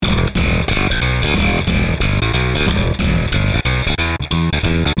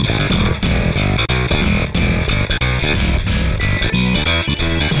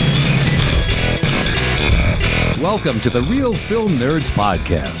Welcome to the Real Film Nerds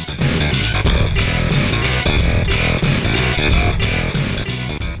Podcast.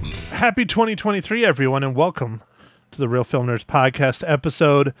 Happy 2023, everyone, and welcome to the Real Film Nerds Podcast,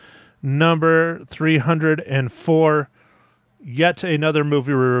 episode number 304. Yet another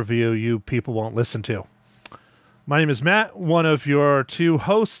movie review you people won't listen to. My name is Matt, one of your two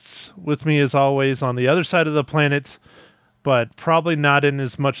hosts. With me, as always, on the other side of the planet, but probably not in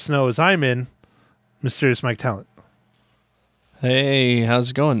as much snow as I'm in, Mysterious Mike Talent. Hey, how's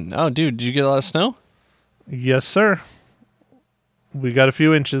it going? Oh, dude, did you get a lot of snow? Yes, sir. We got a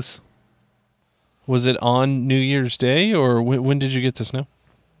few inches. Was it on New Year's Day, or when did you get the snow?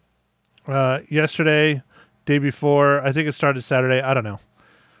 Yesterday, day before. I think it started Saturday. I don't know.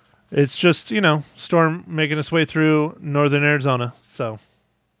 It's just, storm making its way through northern Arizona. So,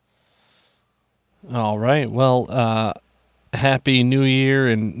 all right. Well, Happy New Year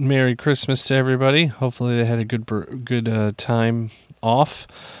and Merry Christmas to everybody. Hopefully they had a good time off.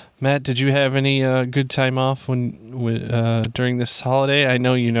 Matt, did you have any good time off during this holiday? I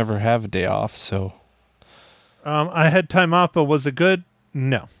know you never have a day off, so. I had time off, but was it good?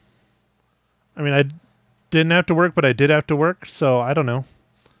 No. I mean, I didn't have to work, but I did have to work, so I don't know.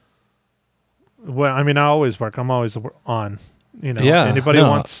 Well, I mean, I always work. I'm always on. Yeah, anybody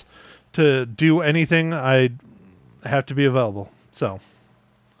wants to do anything, I have to be available. So.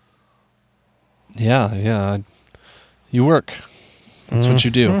 Yeah. You work. That's what you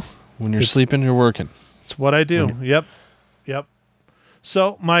do. When you're sleeping, you're working. It's what I do. Yep.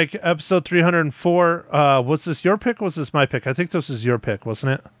 So, Mike, episode 304, was this your pick or was this my pick? I think this was your pick,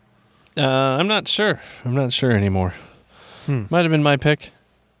 wasn't it? I'm not sure. I'm not sure anymore. Might have been my pick.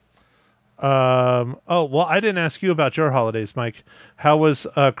 Well, I didn't ask you about your holidays, Mike. How was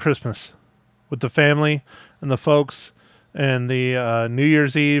Christmas with the family and the folks and the New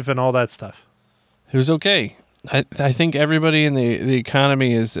Year's Eve and all that stuff? It was okay. I think everybody in the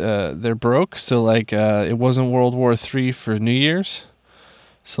economy is they're broke, so it wasn't World War III for New Year's,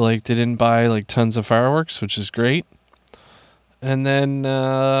 so they didn't buy tons of fireworks, which is great. And then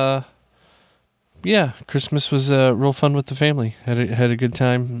Christmas was real fun with the family. Had a good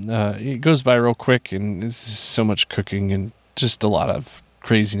time. It goes by real quick, and it's so much cooking and just a lot of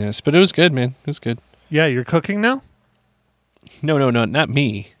craziness. But it was good, man. It was good. Yeah, you're cooking now? No, not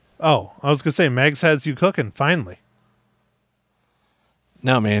me. Oh, I was gonna say Megs has you cooking finally.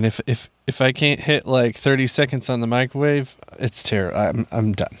 No, man. If I can't hit 30 seconds on the microwave, it's terrible.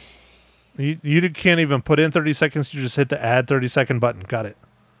 I'm done. You can't even put in 30 seconds. You just hit the add 30-second button. Got it.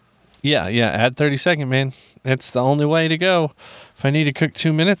 Yeah. Add 30 second, man. It's the only way to go. If I need to cook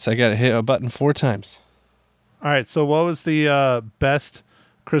 2 minutes, I got to hit a button 4 times. All right. So what was the best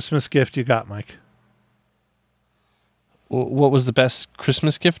Christmas gift you got, Mike? What was the best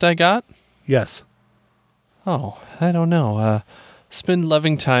Christmas gift I got? Yes. Oh, I don't know. Spend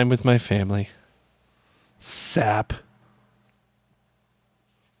loving time with my family. Sap. I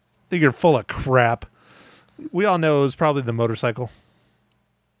think you're full of crap. We all know it was probably the motorcycle.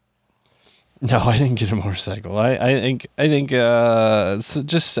 No, I didn't get a motorcycle. I think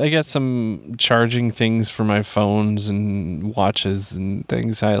I got some charging things for my phones and watches and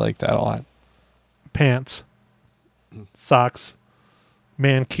things. I like that a lot. Pants. Socks.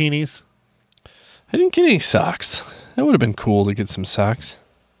 Mankinis. I didn't get any socks. That would have been cool to get some socks.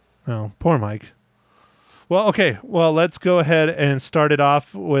 Oh, poor Mike. Well, okay. Well, let's go ahead and start it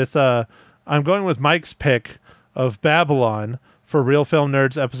off with, I'm going with Mike's pick of Babylon for Real Film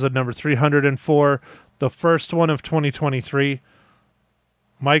Nerds, episode number 304, the first one of 2023.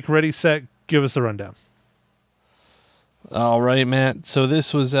 Mike, ready, set, give us the rundown. All right, Matt. So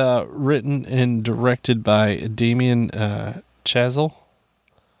this was written and directed by Damien Chazelle.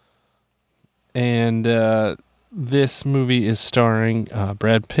 And this movie is starring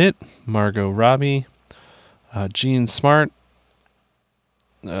Brad Pitt, Margot Robbie, Gene Smart,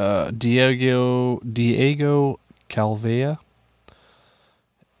 Diego Calvea.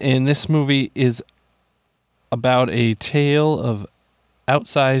 And this movie is about a tale of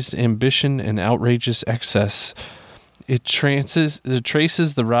outsized ambition and outrageous excess. It traces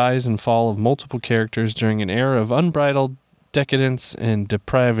the rise and fall of multiple characters during an era of unbridled decadence and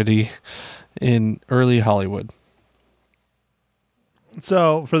depravity in early Hollywood.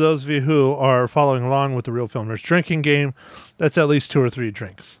 So, for those of you who are following along with the Real Film Nerds drinking game, that's at least 2 or 3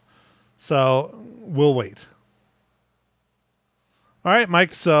 drinks. So, we'll wait. All right,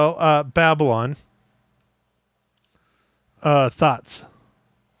 Mike. So, Babylon. Thoughts?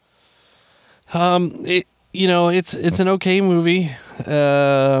 It's an okay movie. I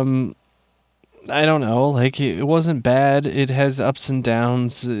don't know. It wasn't bad. It has ups and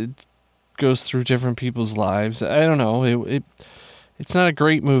downs. goes through different people's lives. I don't know. It's not a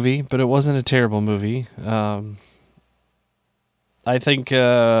great movie, but it wasn't a terrible movie. I think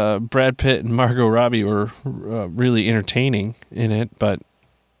Brad Pitt and Margot Robbie were really entertaining in it, but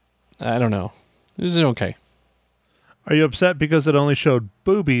I don't know. It was okay. Are you upset because it only showed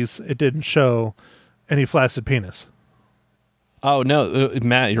boobies? It didn't show any flaccid penis. Oh, no,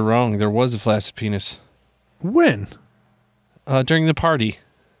 Matt, you're wrong. There was a flaccid penis. When? During the party.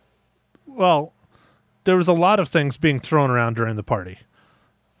 Well, there was a lot of things being thrown around during the party.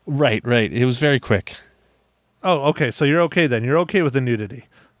 Right. It was very quick. Oh, okay. So you're okay then. You're okay with the nudity.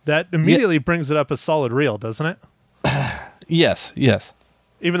 That immediately brings it up as solid real, doesn't it? Yes.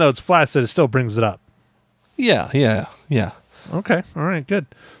 Even though it's flaccid, it still brings it up. Yeah. Okay. All right. Good.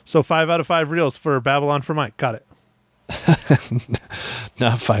 So 5 out of 5 reels for Babylon for Mike. Got it.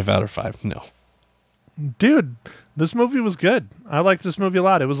 Not 5 out of 5. No. Dude, this movie was good. I liked this movie a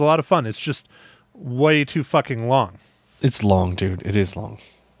lot. It was a lot of fun. It's just way too fucking long. It's long, dude. It is long.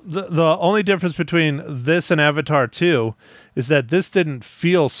 The only difference between this and Avatar 2 is that this didn't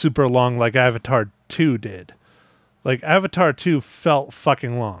feel super long like Avatar 2 did. Like, Avatar 2 felt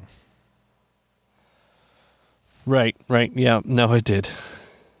fucking long. Right. Yeah, no, it did.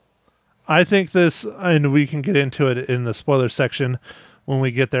 I think this, and we can get into it in the spoiler section when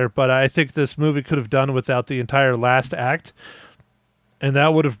we get there, but I think this movie could have done without the entire last act, and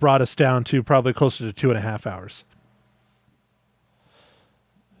that would have brought us down to probably closer to 2.5 hours.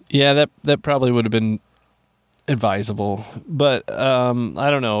 Yeah, that probably would have been advisable. But I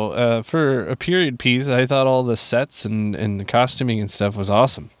don't know. For a period piece, I thought all the sets and the costuming and stuff was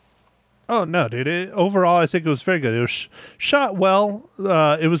awesome. Oh, no, dude. Overall, I think it was very good. It was shot well.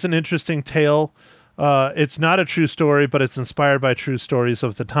 It was an interesting tale. It's not a true story, but it's inspired by true stories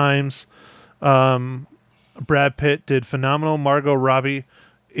of the times. Brad Pitt did phenomenal. Margot Robbie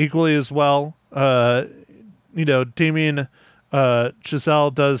equally as well. Damien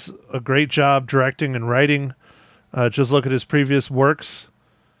Chazelle does a great job directing and writing. Just look at his previous works,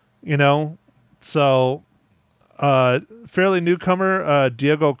 So, fairly newcomer,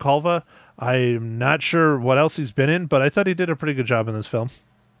 Diego Calva. I'm not sure what else he's been in, but I thought he did a pretty good job in this film.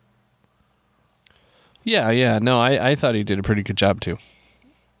 Yeah. No, I thought he did a pretty good job too.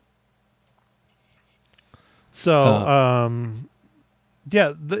 So,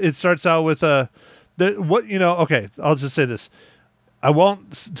 it starts out with okay, I'll just say this. I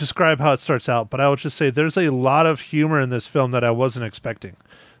won't describe how it starts out, but I will just say there's a lot of humor in this film that I wasn't expecting.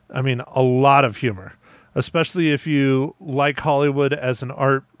 I mean, a lot of humor, especially if you like Hollywood as an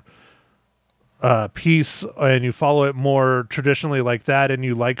art piece and you follow it more traditionally like that and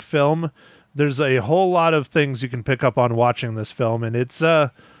you like film. There's a whole lot of things you can pick up on watching this film, and it's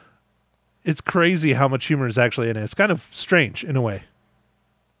crazy how much humor is actually in it. It's kind of strange in a way.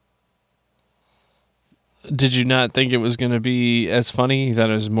 Did you not think it was going to be as funny? You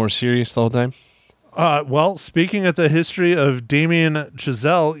thought it was more serious the whole time? Well, speaking of the history of Damien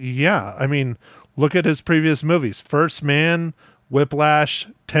Chazelle, yeah. I mean, look at his previous movies. First Man, Whiplash,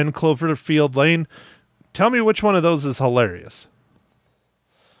 10 Cloverfield Lane. Tell me which one of those is hilarious.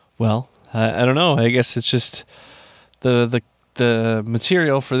 Well, I don't know. I guess it's just the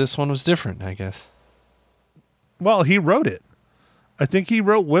material for this one was different, I guess. Well, he wrote it. I think he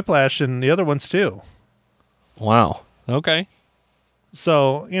wrote Whiplash and the other ones too. Wow. Okay.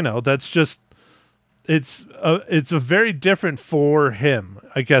 So, that's just it's a very different for him,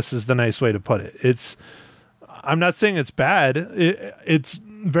 I guess is the nice way to put it. I'm not saying it's bad. It's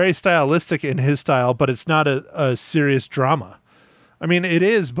very stylistic in his style, but it's not a serious drama. I mean, it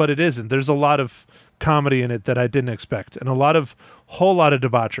is, but it isn't. There's a lot of comedy in it that I didn't expect, and whole lot of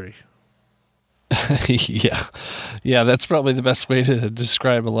debauchery. Yeah, that's probably the best way to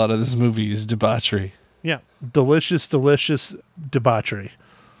describe a lot of this movie is debauchery. Yeah, delicious debauchery.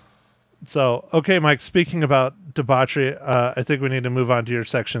 So, okay, Mike, speaking about debauchery, I think we need to move on to your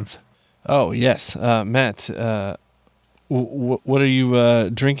sections. Oh, yes. Matt, what are you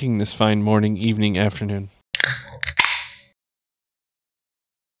drinking this fine morning, evening, afternoon?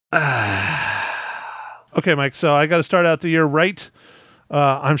 Okay, Mike, so I got to start out the year right.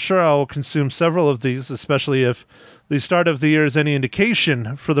 I'm sure I will consume several of these, especially if the start of the year is any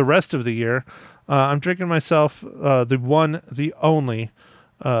indication for the rest of the year. I'm drinking myself the only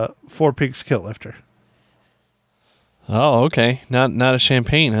Four Peaks Kilt Lifter. Oh, okay. Not a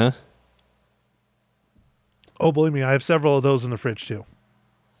champagne, huh? Oh, believe me, I have several of those in the fridge too.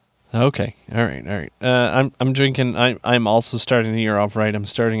 Okay, all right. I'm drinking. I'm also starting the year off right. I'm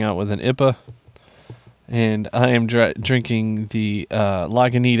starting out with an IPA, and I am drinking the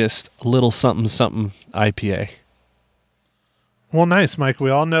Lagunitas Little Something Something IPA. Well, nice, Mike. We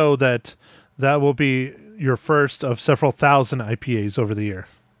all know that that will be your first of several thousand IPAs over the year.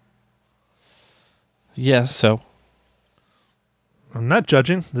 Yeah, so. I'm not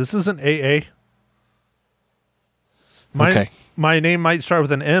judging. This isn't AA. My name might start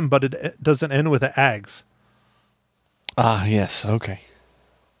with an M, but it doesn't end with an AGS. Ah, yes, okay.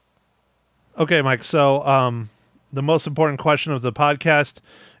 Okay, Mike, so the most important question of the podcast,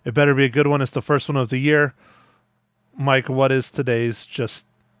 it better be a good one. It's the first one of the year. Mike, what is today's just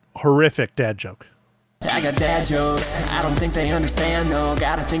horrific dad joke? I got dad jokes, I don't think they understand though.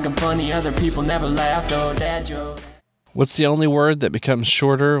 Gotta think I'm funny, other people never laugh though. Dad jokes. What's the only word that becomes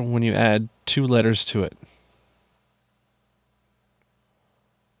shorter when you add 2 letters to it?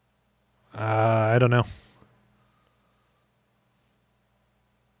 I don't know.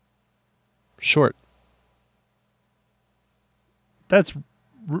 Short. That's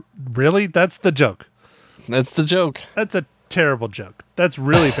really? That's the joke. That's the joke. That's a terrible joke. That's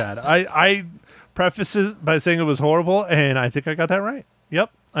really bad. I preface it by saying it was horrible, and I think I got that right. Yep,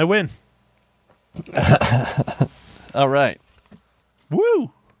 I win. All right. Woo!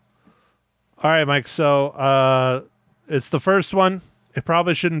 All right, Mike. So it's the first one. It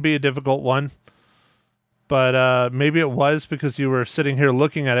probably shouldn't be a difficult one, but maybe it was because you were sitting here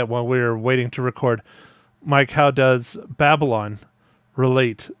looking at it while we were waiting to record. Mike, how does Babylon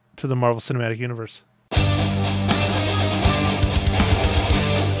relate to the Marvel Cinematic Universe?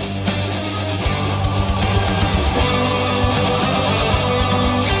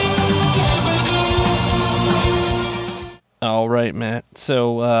 All right, Matt.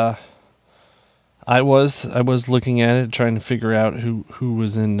 So I was looking at it, trying to figure out who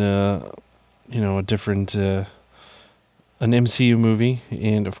was in a different an MCU movie,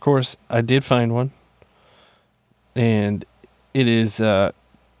 and of course I did find one, and it is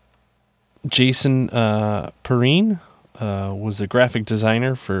Jason Perrine was a graphic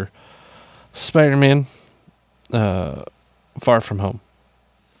designer for Spider-Man Far From Home.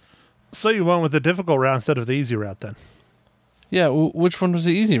 So you went with the difficult route instead of the easy route then? Yeah, which one was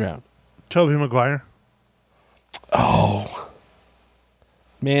the easy route? Tobey Maguire. Oh.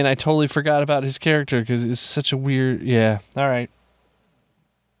 Man, I totally forgot about his character because it's such a weird... Yeah, all right.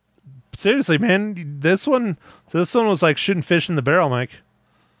 Seriously, man, this one was like shooting fish in the barrel, Mike.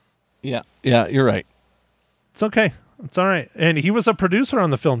 Yeah, you're right. It's okay. It's all right. And he was a producer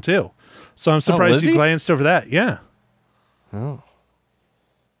on the film, too. So I'm surprised you glanced over that. Yeah. Oh.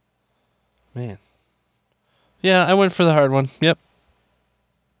 Man. Yeah, I went for the hard one. Yep.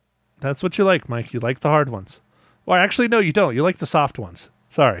 That's what you like, Mike. You like the hard ones. Well, actually, no, you don't. You like the soft ones.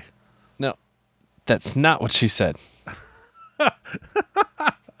 Sorry. No, that's not what she said.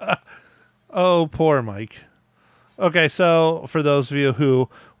 Oh, poor Mike. Okay, so for those of you who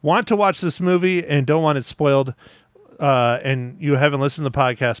want to watch this movie and don't want it spoiled, and you haven't listened to the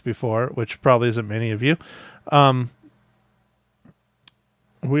podcast before, which probably isn't many of you,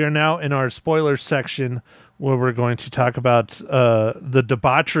 we are now in our spoilers section where we're going to talk about the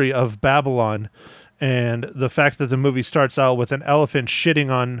debauchery of Babylon and the fact that the movie starts out with an elephant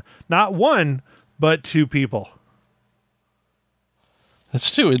shitting on not one, but 2 people. That's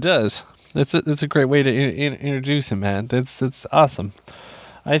true. It does. That's a great way to introduce him, man. That's awesome.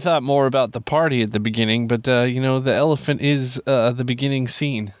 I thought more about the party at the beginning, but the elephant is the beginning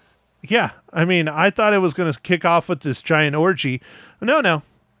scene. Yeah, I mean, I thought it was going to kick off with this giant orgy.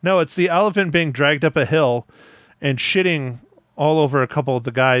 No, it's the elephant being dragged up a hill and shitting all over a couple of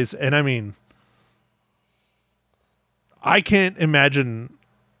the guys. And I mean, I can't imagine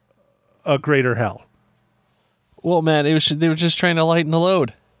a greater hell. Well, man, they were just trying to lighten the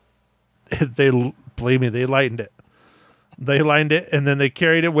load. Believe me, they lightened it. They lightened it, and then they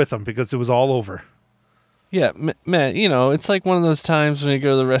carried it with them because it was all over. Yeah, man, it's like one of those times when you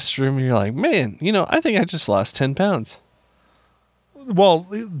go to the restroom and you're like, man, I think I just lost 10 pounds. Well,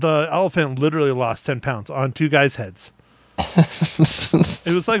 the elephant literally lost 10 pounds on 2 guys' heads.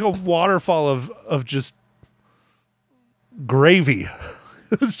 It was like a waterfall of just gravy.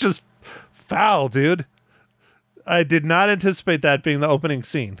 It was just foul, dude. I did not anticipate that being the opening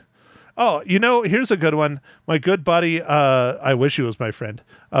scene. Oh, here's a good one. My good buddy, I wish he was my friend,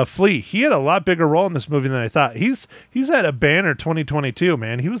 Flea. He had a lot bigger role in this movie than I thought. He's had a banner 2022,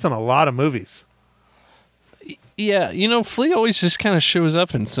 man. He was in a lot of movies. Yeah, Flea always just kind of shows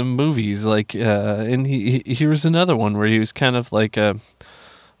up in some movies, like, and he was another one where he was kind of like a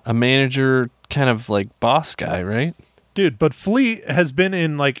manager, kind of like boss guy, right? Dude, but Flea has been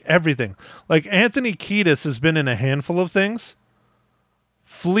in like everything. Like Anthony Kiedis has been in a handful of things.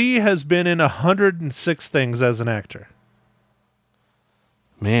 Flea has been in 106 things as an actor.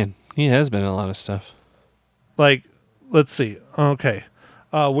 Man, he has been in a lot of stuff. Like, let's see. Okay.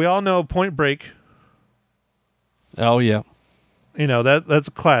 We all know Point Break. Oh yeah. You know, that's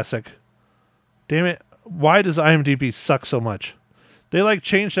a classic. Damn it. Why does IMDb suck so much? They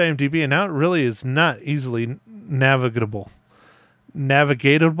changed IMDb and now it really is not easily navigatable.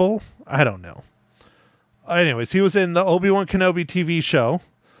 Navigatable? I don't know. Anyways, he was in the Obi-Wan Kenobi TV show.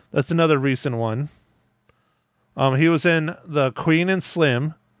 That's another recent one. He was in the Queen and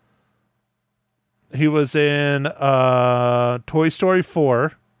Slim. He was in Toy Story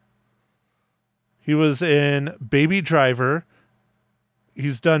 4. He was in Baby Driver.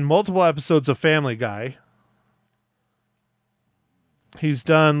 He's done multiple episodes of Family Guy. He's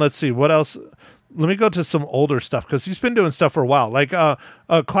done, let's see, what else? Let me go to some older stuff because he's been doing stuff for a while. Like a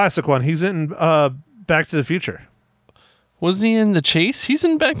classic one. He's in Back to the Future. Wasn't he in The Chase? He's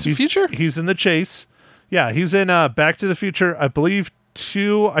in Back to the Future? He's in The Chase. Yeah, he's in Back to the Future, I believe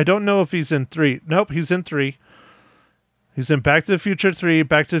 2. I don't know if he's in 3. Nope, he's in 3. He's in Back to the Future 3,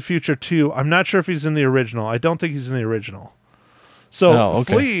 Back to the Future 2. I'm not sure if he's in the original. I don't think he's in the original. So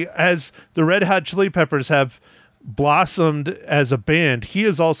Flea, as the Red Hot Chili Peppers have blossomed as a band, he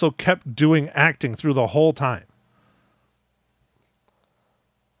has also kept doing acting through the whole time.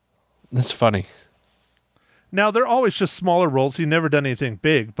 That's funny. Now, they're always just smaller roles. He's never done anything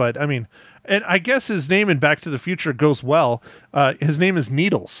big, but I mean, and I guess his name in Back to the Future goes well. His name is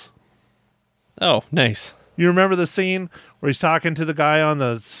Needles. Oh, nice. You remember the scene where he's talking to the guy on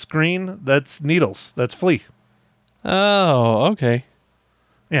the screen? That's Needles. That's Flea. Oh, okay.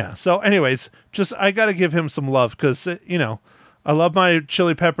 Yeah. So anyways, I got to give him some love because, I love my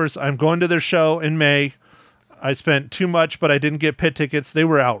Chili Peppers. I'm going to their show in May. I spent too much, but I didn't get pit tickets. They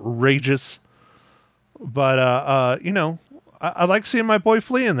were outrageous. But, I like seeing my boy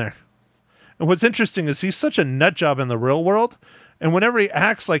Flea in there. And what's interesting is he's such a nut job in the real world. And whenever he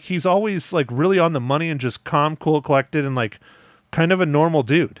acts, he's always really on the money and just calm, cool, collected, and kind of a normal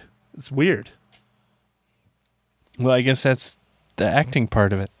dude. It's weird. Well, I guess that's the acting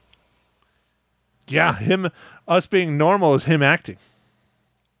part of it. Yeah, us being normal is him acting.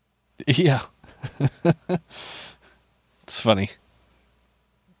 Yeah. It's funny.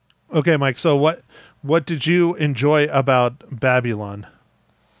 Okay, Mike, so what did you enjoy about Babylon?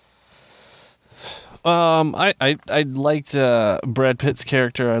 I liked Brad Pitt's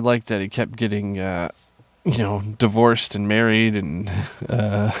character. I liked that he kept getting divorced and married, and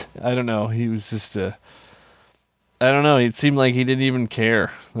I don't know. He was just I don't know. It seemed like he didn't even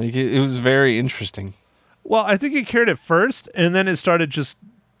care. It was very interesting. Well, I think he cared at first, and then it started just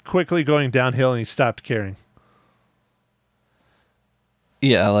quickly going downhill, and he stopped caring.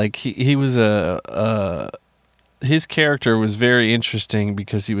 Yeah, he was his character was very interesting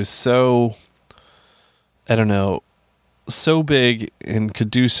because he was so, I don't know, so big and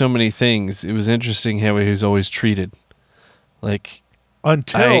could do so many things. It was interesting how he was always treated.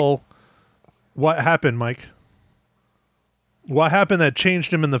 Until what happened, Mike? What happened that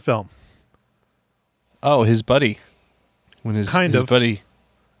changed him in the film? Oh, his buddy. When his buddy.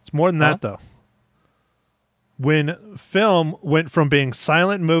 It's more than that, though. When film went from being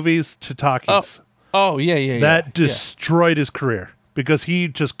silent movies to talkies. Oh, yeah. That destroyed his career because he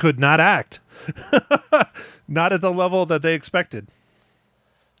just could not act. Not at the level that they expected.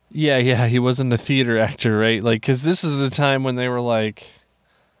 Yeah, he wasn't a theater actor, right? Because this is the time when they were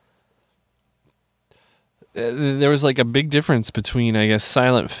there was a big difference between, I guess,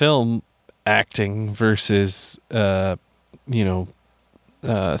 silent film acting versus,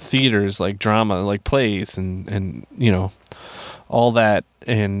 theaters, like drama, like plays and all that.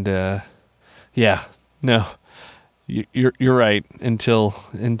 And, you're right until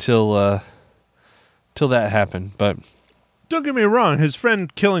that happened. But don't get me wrong, his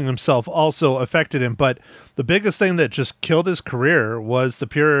friend killing himself also affected him. But the biggest thing that just killed his career was the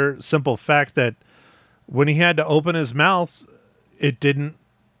pure, simple fact that when he had to open his mouth, it didn't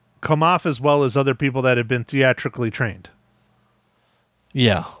come off as well as other people that had been theatrically trained.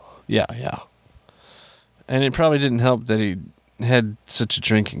 Yeah. And it probably didn't help that he had such a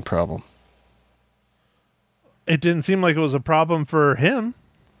drinking problem. It didn't seem like it was a problem for him.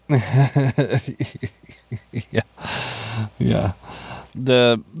 Yeah.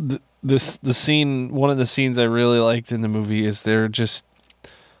 The scene, one of the scenes I really liked in the movie is they're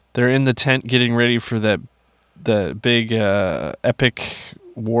in the tent getting ready for the big epic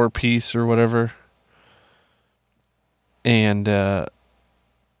war piece or whatever. And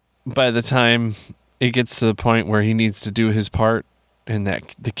by the time it gets to the point where he needs to do his part and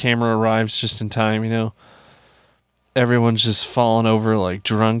that the camera arrives just in time, everyone's just falling over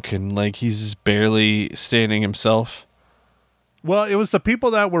drunk and he's just barely standing himself. Well, it was the people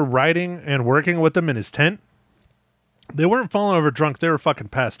that were writing and working with him in his tent They weren't falling over drunk. They were fucking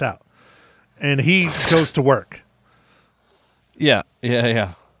passed out. And he goes to work. Yeah.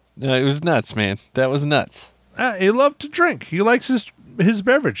 No, it was nuts, man. That was nuts. He loved to drink. He likes his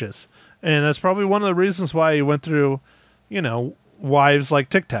beverages. And that's probably one of the reasons why he went through, wives like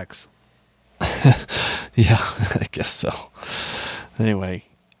Tic Tacs. Yeah, I guess so. Anyway,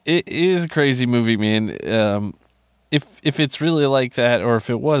 it is a crazy movie, man. If it's really like that, or if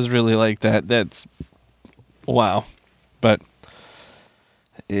it was really like that, that's wow. But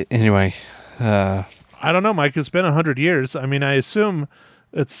anyway, I don't know, Mike. It's been 100 years. I mean, I assume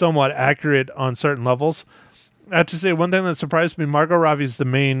it's somewhat accurate on certain levels. I have to say, one thing that surprised me, Margot Robbie's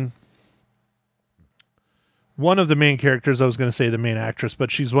one of the main characters. I was going to say the main actress,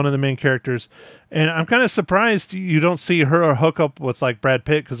 but she's one of the main characters. And I'm kind of surprised you don't see her hook up with like Brad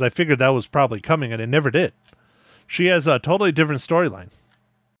Pitt, because I figured that was probably coming, and it never did. She has a totally different storyline.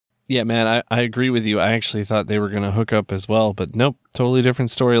 Yeah, man, I agree with you. I actually thought they were going to hook up as well, but nope, totally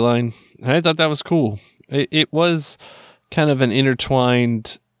different storyline. And I thought that was cool. It was kind of an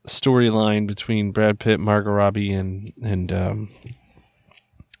intertwined storyline between Brad Pitt, Margot Robbie, and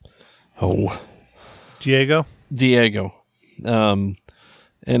Diego.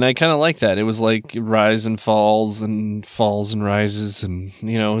 And I kind of like that. It was like rise and falls and rises, and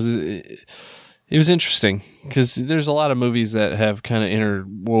it was interesting because there's a lot of movies that have kind of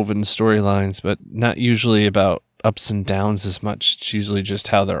interwoven storylines, but not usually about ups and downs as much. It's usually just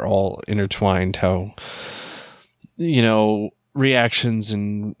how they're all intertwined, how, reactions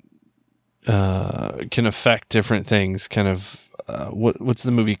and can affect different things. Kind of, what's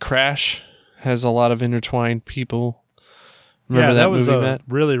the movie Crash? Has a lot of intertwined people. Remember that was movie, Matt?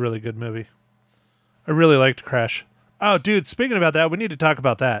 Really, really good movie. I really liked Crash. Oh, dude, speaking about that, we need to talk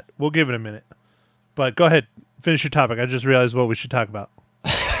about that. We'll give it a minute. But go ahead, finish your topic. I just realized what we should talk about.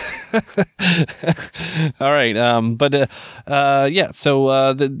 All right.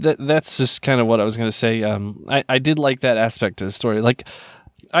 So that's just kind of what I was going to say. I did like that aspect of the story. Like,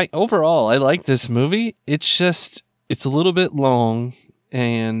 overall, I like this movie. It's a little bit long,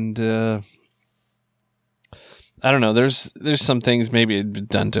 and I don't know. There's some things maybe it'd been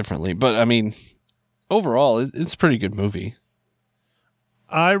done differently, but I mean, overall, it's a pretty good movie.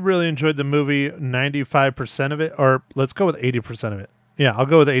 I really enjoyed the movie, 95% of it, or let's go with 80% of it. Yeah, I'll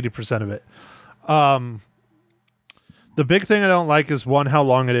go with 80% of it. The big thing I don't like is, one, how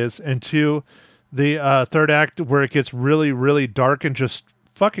long it is, and two, the third act where it gets really, really dark and just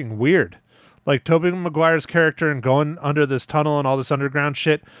fucking weird. Like Tobey Maguire's character and going under this tunnel and all this underground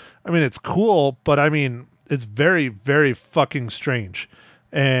shit. I mean, it's cool, but I mean, it's very, very fucking strange.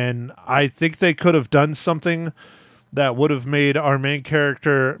 And I think they could have done something that would have made our main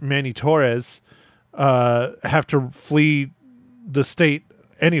character, Manny Torres, have to flee the state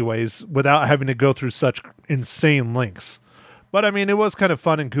anyways without having to go through such insane lengths. But I mean, it was kind of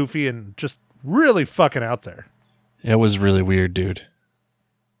fun and goofy and just really fucking out there. It was really weird, dude.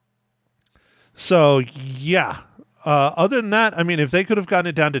 So, yeah. Other than that, I mean, if they could have gotten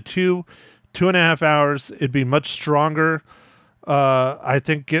it down to 2.5 hours, it'd be much stronger. I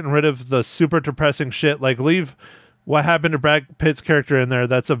think getting rid of the super depressing shit, like leave what happened to Brad Pitt's character in there,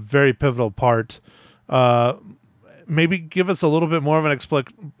 that's a very pivotal part. Maybe give us a little bit more of an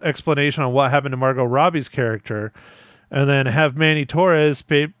explanation on what happened to Margot Robbie's character, and then have Manny Torres,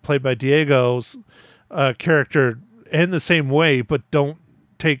 played by Diego's character, in the same way, but don't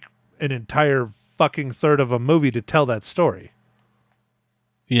take an entire fucking third of a movie to tell that story.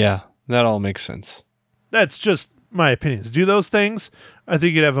 Yeah, that all makes sense. That's just my opinions. Do those things, I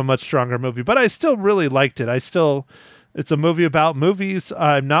think you'd have a much stronger movie. But I still really liked it. It's a movie about movies.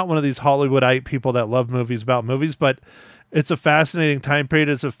 I'm not one of these Hollywoodite people that love movies about movies, but it's a fascinating time period.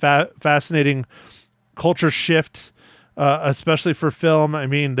 It's a fascinating culture shift, especially for film. I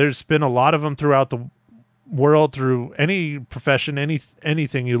mean, there's been a lot of them throughout the world, through any profession,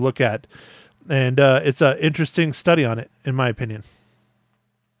 anything you look at. And it's an interesting study on it, in my opinion.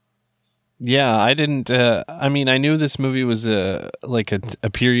 Yeah, I didn't. I mean, I knew this movie was a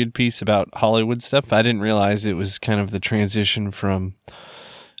period piece about Hollywood stuff. I didn't realize it was kind of the transition from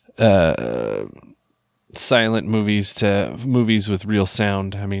silent movies to movies with real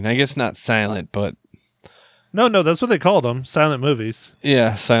sound. I mean, I guess not silent, but no, that's what they called them, silent movies.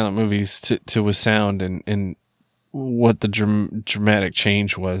 Yeah, silent movies to with sound, and what the dramatic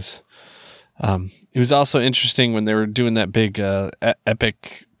change was. It was also interesting when they were doing that big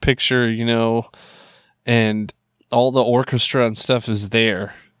epic picture, and all the orchestra and stuff is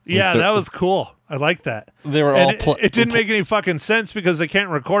there. Yeah, that was cool. I like that. They were it didn't make any fucking sense because they can't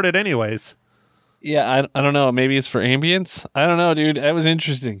record it anyways. Yeah, I don't know. Maybe it's for ambience. I don't know, dude. That was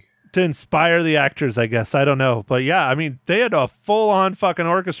interesting. to inspire the actors, I guess. I don't know. But yeah, I mean, they had a full-on fucking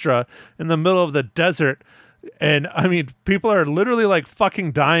orchestra in the middle of the desert. And I mean, people are literally like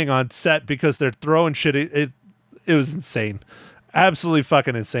fucking dying on set because they're throwing shit. It was insane. Absolutely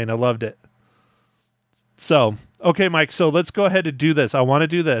fucking insane. I loved it. So, okay, Mike, so let's go ahead and do this. I want to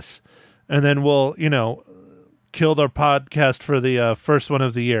do this. And then we'll, kill our podcast for the first one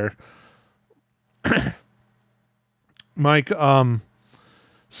of the year. Mike,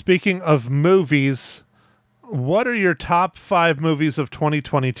 speaking of movies, what are your top 5 movies of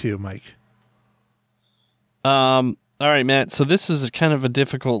 2022, Mike? All right, Matt. So this is kind of a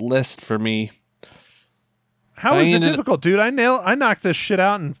difficult list for me. How is it difficult, dude? I knocked this shit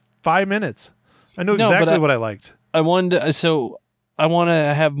out in 5 minutes. I know exactly what I liked. I want to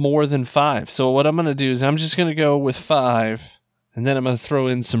have more than 5. So what I'm going to do is I'm just going to go with 5, and then I'm going to throw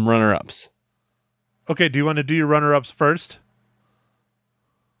in some runner-ups. Okay, do you want to do your runner-ups first?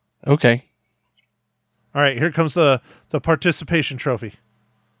 Okay. All right, here comes the participation trophy.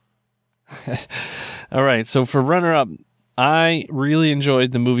 All right, so for runner-up, I really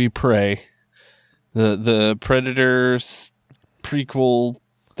enjoyed the movie Prey. The Predator prequel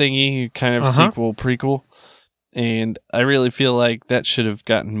thingy, kind of sequel prequel. And I really feel like that should have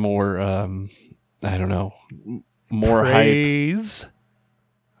gotten more, I don't know, more praise.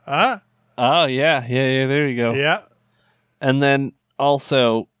 Hype. Oh, yeah, there you go. Yeah. And then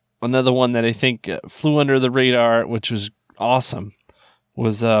also another one that I think flew under the radar, which was awesome,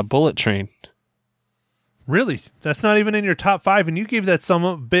 was Bullet Train. Really? That's not even in your top 5, and you gave that son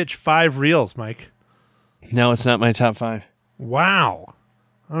of a bitch 5 reels, Mike. No, it's not my top 5. Wow.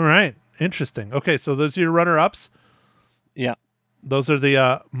 All right. Interesting. Okay, so those are your runner-ups? Yeah. Those are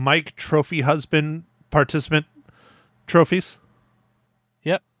the Mike Trophy Husband participant trophies?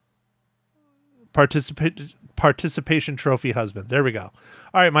 Yep. Participation Trophy Husband. There we go.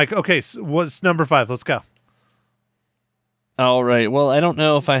 All right, Mike. Okay, so what's number 5? Let's go. All right. Well, I don't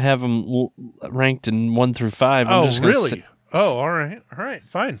know if I have them ranked in 1 through 5. I'm just really? All right. All right,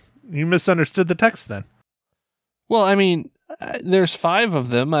 fine. You misunderstood the text then. Well, I mean, there's 5 of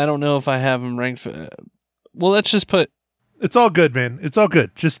them. I don't know if I have them ranked. Well, let's just put. It's all good, man. It's all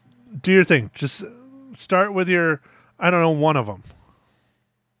good. Just do your thing. Just start with your, I don't know, one of them.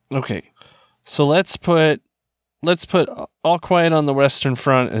 Okay. So let's put All Quiet on the Western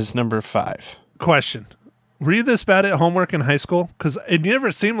Front as number 5. Question. Were you this bad at homework in high school? Because it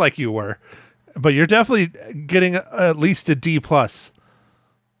never seemed like you were. But you're definitely getting at least a D+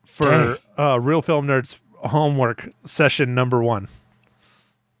 for Real Film Nerds homework session number 1.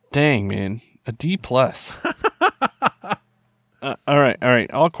 Dang, man. A D+. All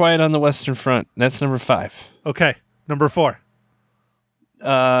right. All Quiet on the Western Front. That's number 5. Okay. Number 4.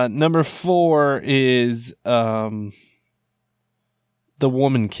 Number 4 is The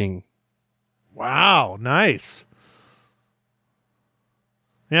Woman King. Wow. Nice.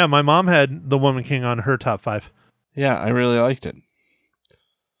 Yeah, my mom had The Woman King on her top 5. Yeah, I really liked it.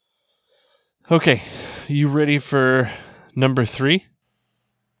 Okay. You ready for number 3?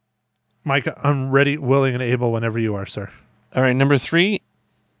 Mike, I'm ready, willing, and able whenever you are, sir. All right, number 3,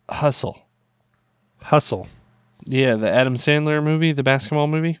 Hustle. Hustle. Yeah, the Adam Sandler movie, the basketball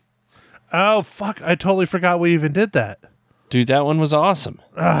movie. Oh, fuck. I totally forgot we even did that. Dude, that one was awesome.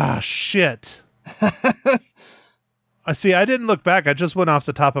 Ah, shit. I see. I didn't look back. I just went off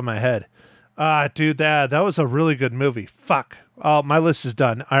the top of my head. Dude, that was a really good movie. Fuck. Oh, my list is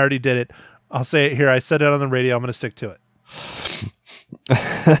done. I already did it. I'll say it here. I said it on the radio. I'm going to stick to it.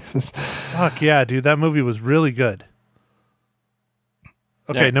 Fuck yeah, dude. That movie was really good.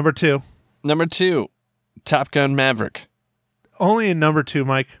 Okay, Yeah. Number 2. Number 2, Top Gun Maverick. Only in number 2,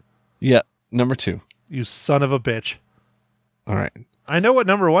 Mike. Yeah, number 2. You son of a bitch. All right. I know what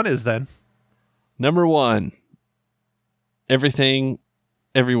number 1 is then. Number 1, Everything,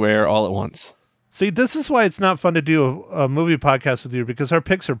 Everywhere, All at Once. See, this is why it's not fun to do a movie podcast with you, because our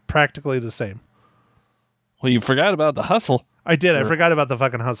picks are practically the same. Well, you forgot about The Hustle. I did. I forgot about the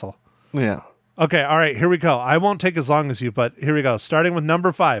fucking Hustle. Yeah. Okay, all right, here we go. I won't take as long as you, but here we go. Starting with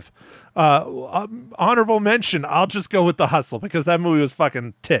number 5. Honorable mention, I'll just go with The Hustle, because that movie was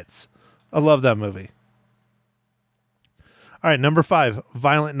fucking tits. I love that movie. All right, number 5,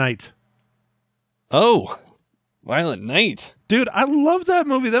 Violent Night. Oh, Violent Night. Dude, I love that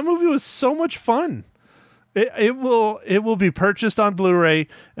movie. That movie was so much fun. It will be purchased on Blu-ray,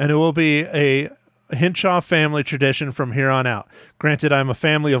 and it will be a Hinshaw family tradition from here on out. Granted, I'm a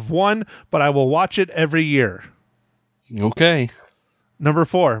family of 1, but I will watch it every year. Okay. Number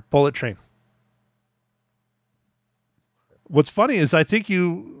 4, Bullet Train. What's funny is I think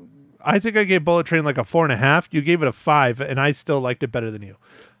I gave Bullet Train like a 4.5. You gave it a 5, and I still liked it better than you.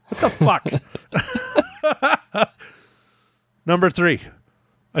 What the fuck? Number 3.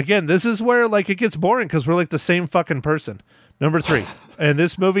 Again, this is where like it gets boring because we're like the same fucking person. Number 3. And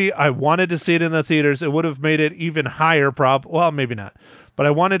this movie, I wanted to see it in the theaters. It would have made it even higher well, maybe not. But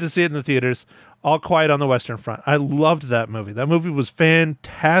I wanted to see it in the theaters. All Quiet on the Western Front. I loved that movie. That movie was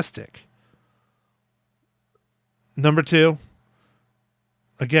fantastic. Number 2.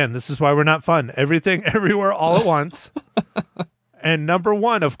 Again, this is why we're not fun. Everything, Everywhere, All at Once. And number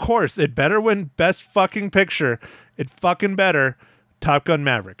 1, of course, it better win Best Fucking Picture. It fucking better. Top Gun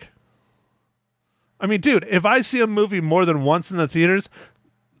Maverick. I mean, dude, if I see a movie more than once in the theaters,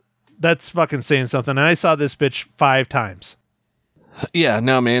 that's fucking saying something. And I saw this bitch 5 times. Yeah,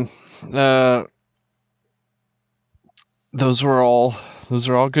 no, man. Those were all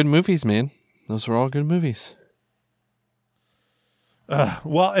good movies, man. Those were all good movies.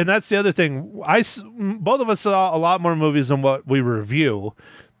 Well, and that's the other thing. Both of us saw a lot more movies than what we review.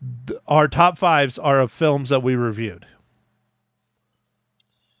 Our top 5s are of films that we reviewed.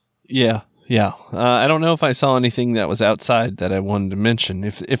 Yeah. I don't know if I saw anything that was outside that I wanted to mention.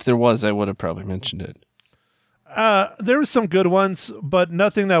 If there was, I would have probably mentioned it. There were some good ones, but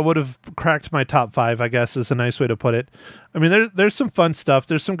nothing that would have cracked my top 5, I guess, is a nice way to put it. I mean, there's some fun stuff.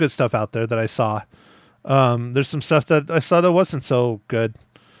 There's some good stuff out there that I saw. There's some stuff that I saw that wasn't so good.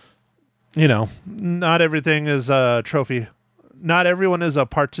 You know, not everything is a trophy. Not everyone is a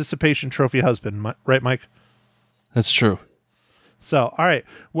participation trophy husband, right, Mike? That's true. So, all right.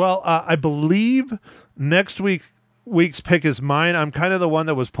 Well, I believe next week's pick is mine. I'm kind of the one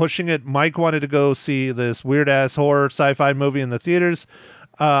that was pushing it. Mike wanted to go see this weird-ass horror sci-fi movie in the theaters.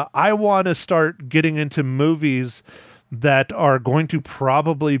 I want to start getting into movies that are going to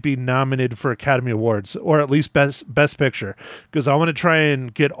probably be nominated for Academy Awards, or at least Best Picture, because I want to try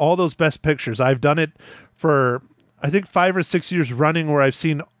and get all those Best Pictures. I've done it for, I think, 5 or 6 years running where I've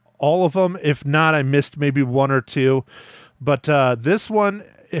seen all of them. If not, I missed maybe 1 or 2. But this one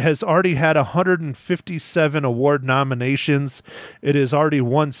has already had 157 award nominations. It has already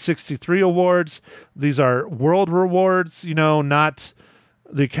won 63 awards. These are world rewards, not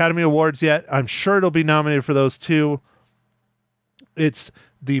the Academy Awards yet. I'm sure it'll be nominated for those too. It's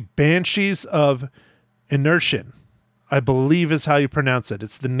the Banshees of Inisherin, I believe is how you pronounce it.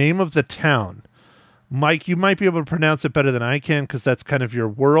 It's the name of the town. Mike, you might be able to pronounce it better than I can because that's kind of your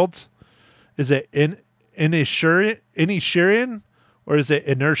world. Is it Inisherin or is it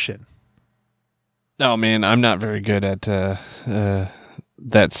Inisherin? No, man, I'm not very good at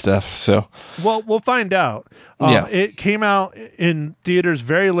that stuff. So, well, we'll find out. Yeah. It came out in theaters,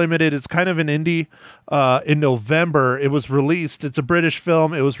 very limited. It's kind of an indie. In November, it was released. It's a British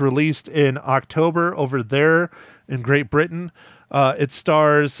film. It was released in October over there in Great Britain. It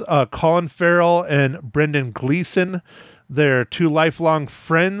stars Colin Farrell and Brendan Gleeson. They're 2 lifelong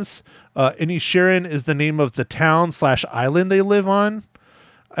friends. Inisherin is the name of the town / island they live on.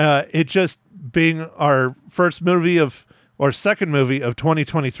 It just being our first movie or second movie of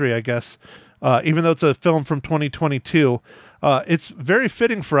 2023, I guess, even though it's a film from 2022. It's very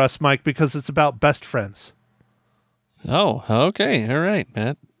fitting for us, Mike, because it's about best friends. Oh, okay. All right,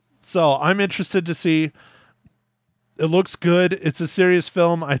 Matt. So I'm interested to see. It looks good. It's a serious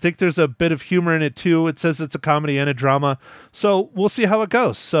film. I think there's a bit of humor in it too. It says it's a comedy and a drama. So we'll see how it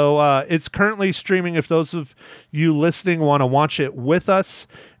goes. So it's currently streaming. If those of you listening want to watch it with us,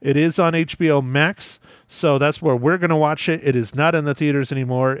 it is on HBO Max. So that's where we're going to watch it. It is not in the theaters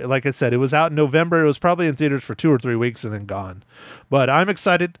anymore. Like I said, it was out in November. It was probably in theaters for 2 or 3 weeks and then gone. But I'm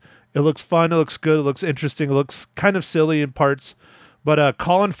excited. It looks fun. It looks good. It looks interesting. It looks kind of silly in parts. But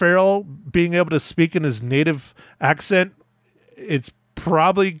Colin Farrell being able to speak in his native accent, it's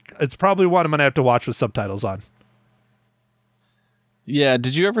probably one I'm going to have to watch with subtitles on. Yeah.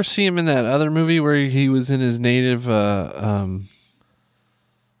 Did you ever see him in that other movie where he was in his native? Dang,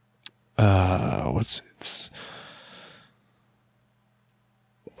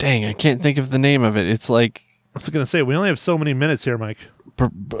 I can't think of the name of it. It's like, I was going to say, we only have so many minutes here, Mike.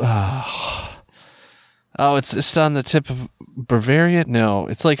 It's on the tip of Bavaria. No,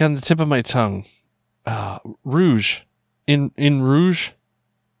 it's like on the tip of my tongue. Rouge. In Rouge.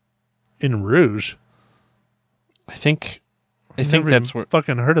 In Rouge. I think that's where.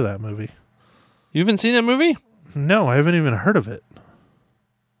 Fucking heard of that movie. You haven't seen that movie? No, I haven't even heard of it.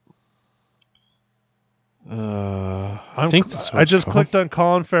 I think that's what I just it's clicked on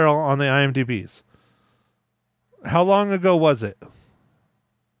Colin Farrell on the IMDb's. How long ago was it?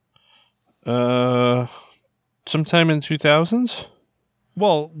 Sometime in 2000s.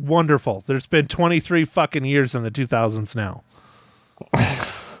 Well, wonderful. There's been 23 fucking years in the 2000s now.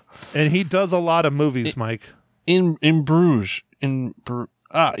 And he does a lot of movies, Mike. In Bruges.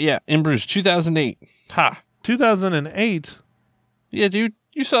 Yeah, In Bruges, 2008. Ha. 2008. Yeah, dude,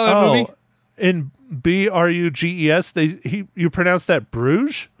 you saw that movie? In Bruges, you pronounce that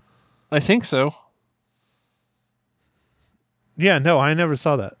Bruges? I think so. Yeah, no, I never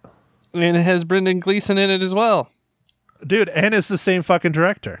saw that. And it has Brendan Gleeson in it as well. Dude, and it's the same fucking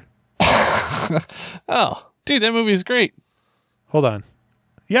director. Oh, dude, that movie is great. Hold on.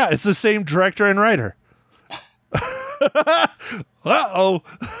 Yeah, it's the same director and writer. Uh-oh.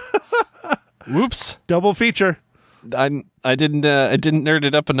 Whoops. Double feature. I didn't nerd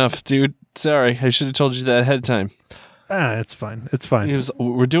it up enough, dude. Sorry, I should have told you that ahead of time. It's fine. It's fine.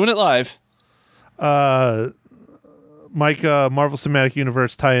 We're doing it live. Mike, Marvel Cinematic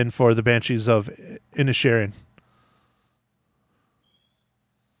Universe tie-in for the Banshees of Inisherin.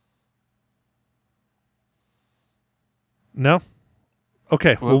 No?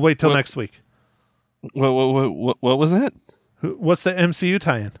 Okay, we'll wait till next week. What was that? What's the MCU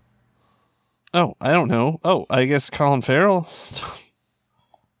tie-in? Oh, I don't know. Oh, I guess Colin Farrell.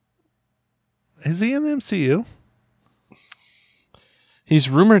 Is he in the MCU? He's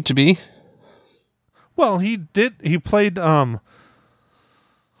rumored to be. Well, he played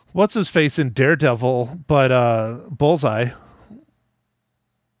what's his face in Daredevil, but Bullseye.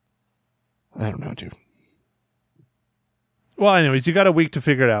 I don't know, dude. Well, anyways, you got a week to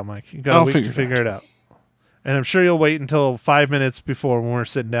figure it out, Mike. You got a week to figure it out. And I'm sure you'll wait until 5 minutes before when we're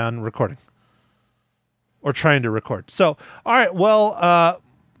sitting down recording. Or trying to record. So, all right, well,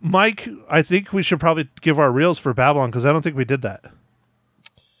 Mike, I think we should probably give our reels for Babylon because I don't think we did that.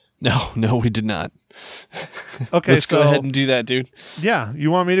 No, we did not. Okay, let's go ahead and do that, dude. Yeah,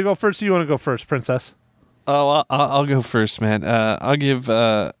 you want me to go first or you want to go first, Princess? Oh, I'll go first, man. I'll give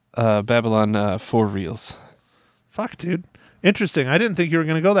Babylon 4 reels. Fuck, dude. Interesting. I didn't think you were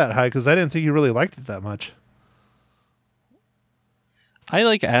going to go that high because I didn't think you really liked it that much. I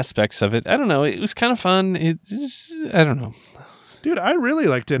like aspects of it. I don't know. It was kind of fun. I don't know. Dude, I really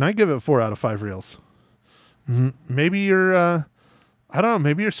liked it, and I give it 4 out of 5 reels. Maybe you're, I don't know,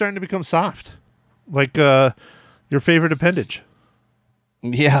 maybe you're starting to become soft. Like your favorite appendage.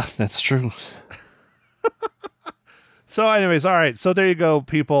 Yeah, that's true. So anyways, all right. So there you go,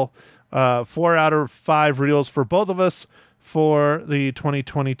 people. 4 out of 5 reels for both of us for the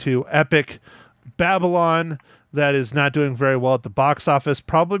 2022 epic Babylon that is not doing very well at the box office,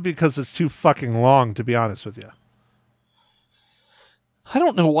 probably because it's too fucking long, to be honest with you. I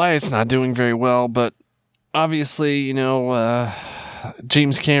don't know why it's not doing very well, but obviously,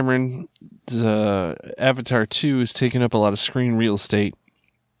 James Cameron's Avatar 2 is taking up a lot of screen real estate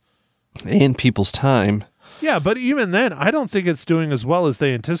and people's time. Yeah, but even then, I don't think it's doing as well as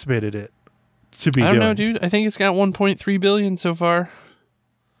they anticipated it to be doing. I don't know, dude. I think it's got 1.3 billion so far.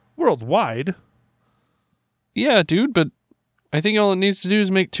 Worldwide? Yeah, dude, but I think all it needs to do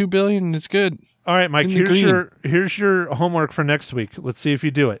is make 2 billion and it's good. All right, Mike, here's your homework for next week. Let's see if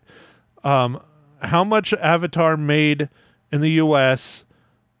you do it. How much Avatar made in the U.S.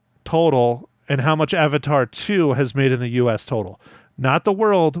 total, and how much Avatar 2 has made in the U.S. total? Not the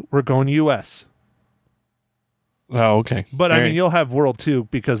world. We're going U.S. Oh, okay. But, I mean, you'll have World 2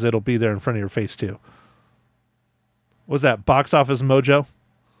 because it'll be there in front of your face, too. Was that Box Office Mojo,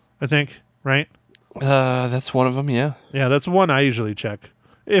 I think, right? That's one of them, yeah. Yeah, that's one I usually check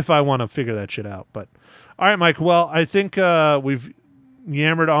if I want to figure that shit out. But all right, Mike. Well, I think we've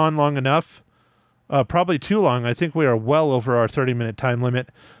yammered on long enough. Probably too long. I think we are well over our 30-minute time limit.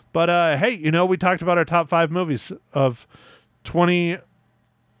 But hey, we talked about our top 5 movies of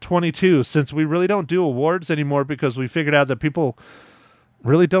 2022 since we really don't do awards anymore because we figured out that people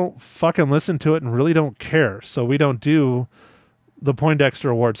really don't fucking listen to it and really don't care. So we don't do the Poindexter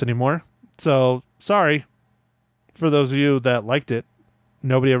Awards anymore. So sorry for those of you that liked it.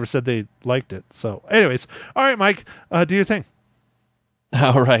 Nobody ever said they liked it. So anyways, all right, Mike, do your thing.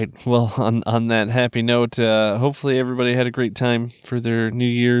 All right. Well, on that happy note, hopefully everybody had a great time for their New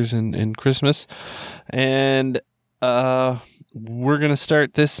Year's and Christmas. And we're going to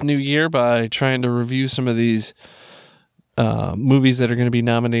start this new year by trying to review some of these movies that are going to be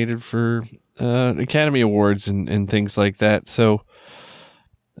nominated for Academy Awards and things like that. So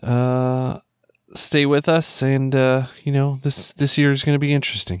stay with us, and this year is going to be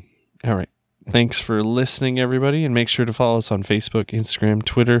interesting. All right. Thanks for listening, everybody, and make sure to follow us on Facebook, Instagram,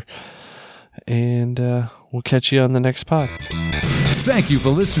 Twitter, and we'll catch you on the next pod. Thank you for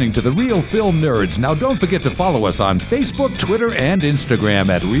listening to The Real Film Nerds. Now, don't forget to follow us on Facebook, Twitter, and Instagram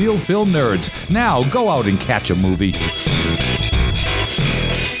at Real Film Nerds. Now, go out and catch a movie.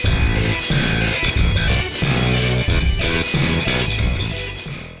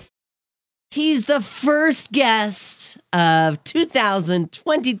 He's the first guest of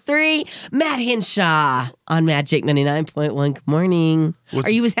 2023, Matt Hinshaw on Magic 99.1. Good morning. Are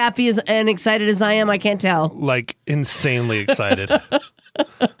you as happy and excited as I am? I can't tell. Like insanely excited.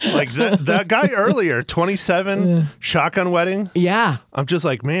 Like that guy earlier, 27, shotgun wedding. Yeah. I'm just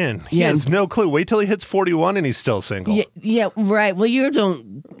like, man, he has no clue. Wait till he hits 41 and he's still single. Yeah, right. Well, you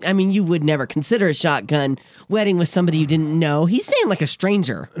would never consider a shotgun wedding with somebody you didn't know. He's saying like a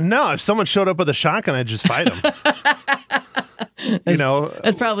stranger. No, if someone showed up with a shotgun, I'd just fight him.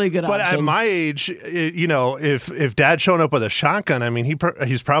 That's probably a good option. But at my age, if Dad's showing up with a shotgun, I mean,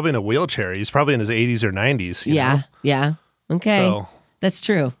 he's probably in a wheelchair. He's probably in his 80s or 90s. You know? Yeah. Okay. So, that's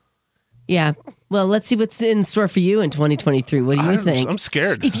true. Yeah. Well, let's see what's in store for you in 2023. What do you think? I'm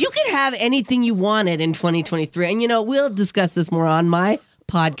scared. If you could have anything you wanted in 2023, and we'll discuss this more on my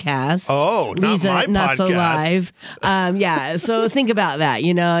podcast. Oh, not Lisa, my not podcast. so live. Yeah. So think about that.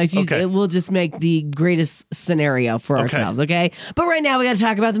 If you, we'll just make the greatest scenario for ourselves. Okay. But right now we got to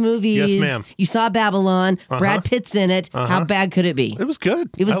talk about the movies. Yes, ma'am. You saw Babylon. Brad Pitt's in it. How bad could it be? It was good.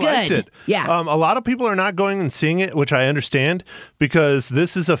 It was I good. liked it. Yeah. A lot of people are not going and seeing it, which I understand, because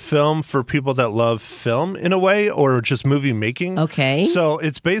this is a film for people that love film in a way, or just movie making. Okay. So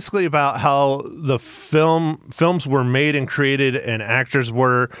it's basically about how the films were made and created and actors were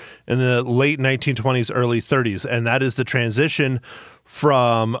in the late 1920s, early 30s. And that is the transition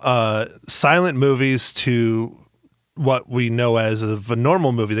from silent movies to what we know as a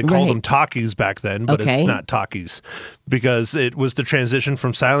normal movie. They called them talkies back then, but it's not talkies because it was the transition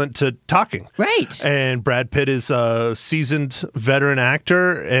from silent to talking. Right. And Brad Pitt is a seasoned veteran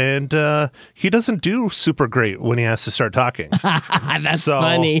actor, and he doesn't do super great when he has to start talking. That's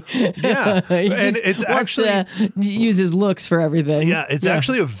funny. Yeah. He and just it's wants actually to use his looks for everything. Yeah, it's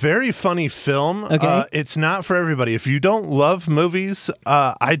actually a very funny film. Okay. It's not for everybody. If you don't love movies,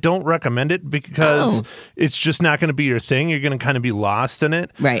 I don't recommend it because it's just not going to be your thing. You're going to kind of be lost in it.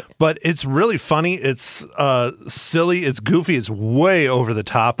 Right. But it's really funny. It's silly. It's goofy. It's way over the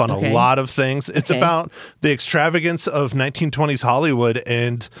top on a lot of things. It's about the extravagance of 1920s Hollywood.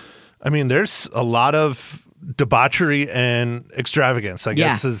 And I mean, there's a lot of debauchery and extravagance, I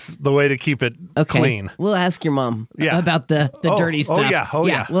guess, is the way to keep it clean. We'll ask your mom about the dirty stuff. Oh,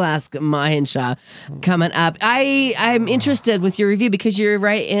 yeah. We'll ask Ma Hinshaw coming up. I'm interested with your review because you're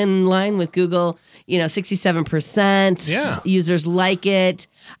right in line with Google. 67% users like it.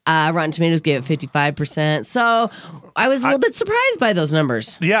 Rotten Tomatoes gave it 55%. So I was a little bit surprised by those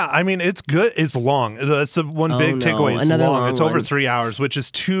numbers. Yeah, I mean, it's good. It's long. That's the one big takeaway. It's Another long. It's over one. 3 hours, which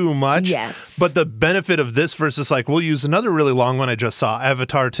is too much. Yes. But the benefit of this versus, we'll use another really long one I just saw,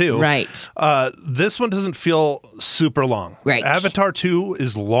 Avatar 2. Right. This one doesn't feel super long. Right. Avatar 2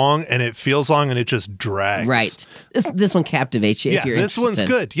 is long, and it feels long, and it just drags. Right. This one captivates you if you're this one's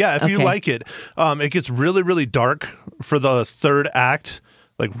interested. good. Yeah, if you like it. It gets really, really dark for the third act.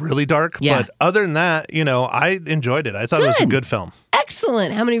 Like really dark. Yeah. But other than that, I enjoyed it. I thought it was a good film.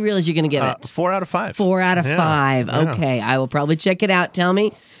 Excellent. How many reels are you going to give it? 4 out of 5. 4 out of 5. Yeah. Okay. I will probably check it out. Tell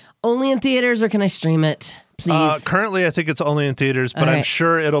me, only in theaters or can I stream it? Please. Currently, I think it's only in theaters, but I'm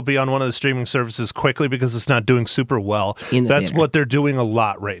sure it'll be on one of the streaming services quickly because it's not doing super well. That's theater. what they're doing a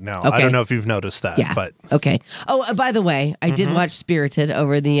lot right now. Okay. I don't know if you've noticed that. Yeah. But Okay. Oh, by the way, I did watch Spirited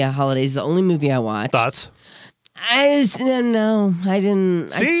over the holidays. The only movie I watched. thoughts? No, I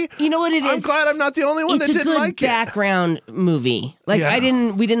didn't. See? You know what it is? I'm glad I'm not the only one It's that a didn't good like it. background movie.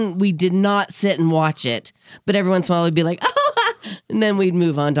 Yeah. We did not sit and watch it, but every once in a while we'd be like, oh, and then we'd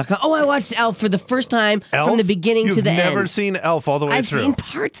move on. I watched Elf for the first time from the beginning to the end. You've never seen Elf all the way through. I've seen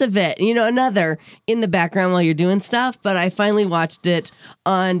parts of it, another in the background while you're doing stuff, but I finally watched it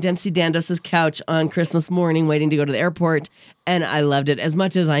on Dempsey Dandos's couch on Christmas morning, waiting to go to the airport, and I loved it as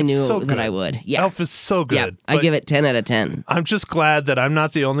much as I knew that I would. Yeah. Elf is so good. Yeah, I give it 10 out of 10. I'm just glad that I'm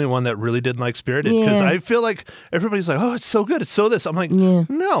not the only one that really didn't like Spirited because I feel like everybody's like, oh, it's so good. It's so this. I'm like, no.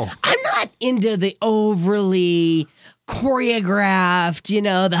 I'm not into the overly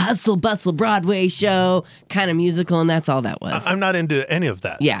choreographed, the hustle bustle Broadway show kind of musical, and that's all that was. I'm not into any of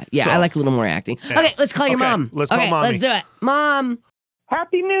that. Yeah, So, I like a little more acting. Okay, let's call your mom. Let's call Mommy. Let's do it. Mom.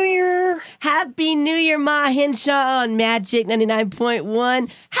 Happy New Year. Happy New Year, Ma Hinshaw on Magic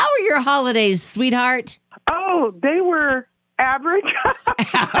 99.1. How are your holidays, sweetheart? Oh, they were average.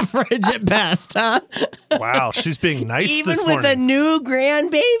 Average at best, huh? Wow, she's being nice Even this with morning. a new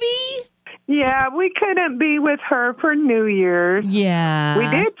grandbaby? Yeah, we couldn't be with her for New Year's. Yeah. We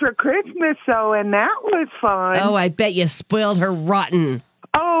did for Christmas, though, and that was fun. Oh, I bet you spoiled her rotten.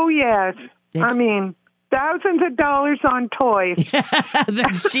 Oh, yes. That's- I mean, thousands of dollars on toys.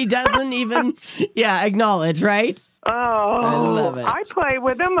 That she doesn't even, acknowledge, right? Oh, love it. I play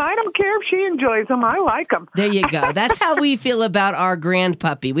with them. I don't care if she enjoys them. I like them. There you go. That's how we feel about our grand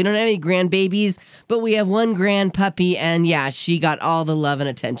puppy. We don't have any grandbabies, but we have one grand puppy, and yeah, she got all the love and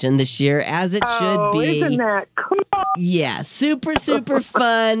attention this year, as it should be. Isn't that cool? Yeah, super, super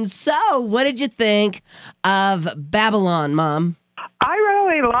fun. So, what did you think of Babylon, Mom? I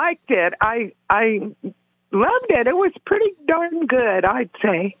really liked it. I loved it. It was pretty darn good, I'd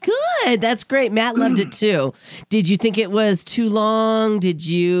say. Good. That's great. Matt loved it too. Did you think it was too long? Did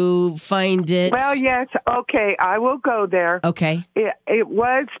you find it? Well, yes. Okay, I will go there. Okay. It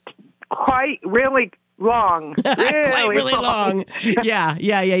was really long. Really long.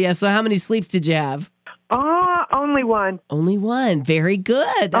 Yeah. So how many sleeps did you have? Only one. Only one. Very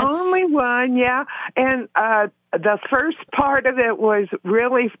good. Only one, yeah. And the first part of it was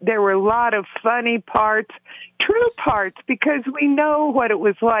really, there were a lot of funny parts, true parts, because we know what it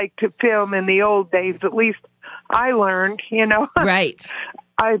was like to film in the old days. At least I learned, Right.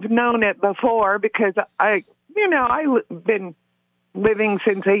 I've known it before because I've been living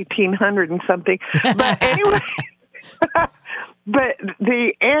since 1800 and something. But anyway, but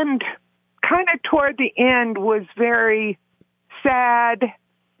the end, kind of toward the end, was very sad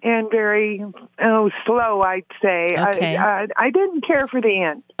and very slow, I'd say. Okay. I didn't care for the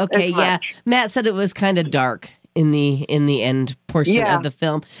end. Okay, as yeah. much. Matt said it was kind of dark in the end portion of the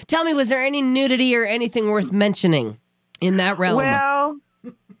film. Tell me, was there any nudity or anything worth mentioning in that realm? Well,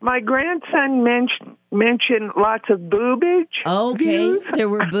 my grandson mentioned lots of boobage. Okay, views.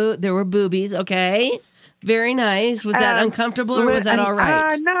 there were boobies. Okay, very nice. Was that uncomfortable or was that all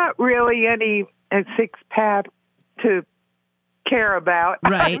right? Not really any six pack to care about.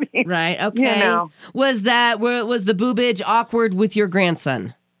 Right, I mean, right. Okay. Was the boobage awkward with your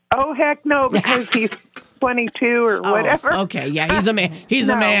grandson? Oh, heck no, because he's 22 or whatever. Okay, yeah, he's a man. He's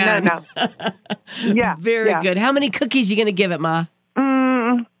a man. No. Yeah. Very good. How many cookies you going to give it, Ma?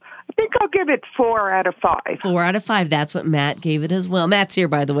 I think I'll give it 4 out of 5. 4 out of 5. That's what Matt gave it as well. Matt's here,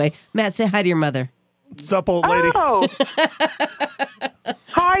 by the way. Matt, say hi to your mother. What's up, old lady? Oh.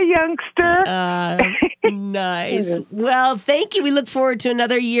 Hi, youngster. Nice. Well, thank you. We look forward to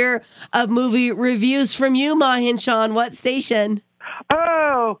another year of movie reviews from you, Ma Hinshaw. What station?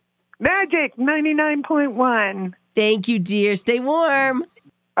 Oh, Magic 99.1. Thank you, dear. Stay warm.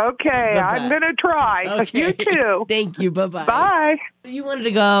 Okay, Bye-bye. I'm going to try. Okay. You too. Thank you. Bye-bye. Bye. You wanted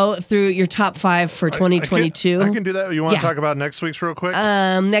to go through your top 5 for 2022. I can do that. You want Yeah. to talk about next week's real quick?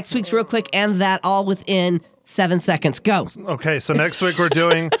 Next week's real quick, and that all within 7 seconds. Go. Okay, so next week we're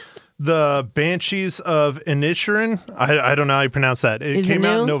doing the Banshees of Inisherin. I don't know how you pronounce that. It Is it came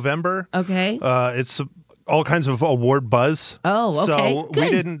out new? in November. Okay. It's all kinds of award buzz. Oh, okay. So Good. we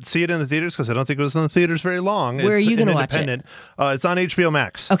didn't see it in the theaters because I don't think it was in the theaters very long. Where are you going to watch it? It's on HBO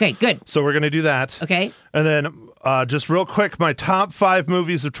Max. Okay, good. So we're going to do that. Okay. And then just real quick, my top 5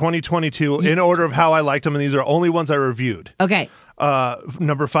 movies of 2022 in order of how I liked them, and these are only ones I reviewed. Okay.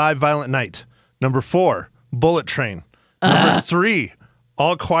 Number 5, Violent Night. Number 4, Bullet Train. Number 3,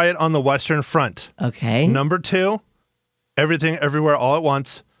 All Quiet on the Western Front. Okay. Number 2, Everything Everywhere All at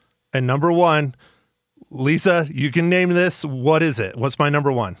Once. And number 1, Lisa, you can name this. What is it? What's my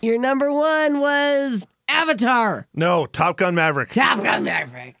number 1? Your number 1 was Avatar. No, Top Gun Maverick. Top Gun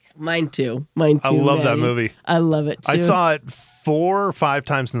Maverick. Mine too. I love that Maddie. movie. I love it too. I saw it 4 or 5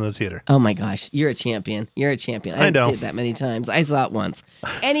 times in the theater. Oh my gosh, you're a champion. You're a champion. I didn't know. see it that many times. I saw it once.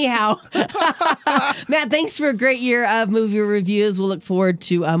 Anyhow, Matt, thanks for a great year of movie reviews. We'll look forward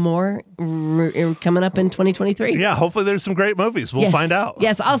to more coming up in 2023. Yeah, hopefully there's some great movies. We'll find out.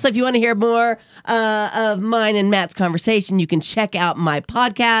 Yes. Also, if you want to hear more of mine and Matt's conversation, you can check out my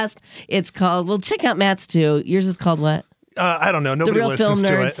podcast. It's called, well, check out Matt's too. Yours is called what? I don't know. The Nobody Real Film listens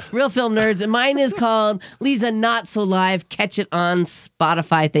to Nerds. it. Real Film Nerds. And mine is called Lisa Not So Live. Catch it on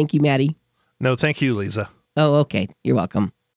Spotify. Thank you, Maddie. No, thank you, Lisa. Oh, okay. You're welcome.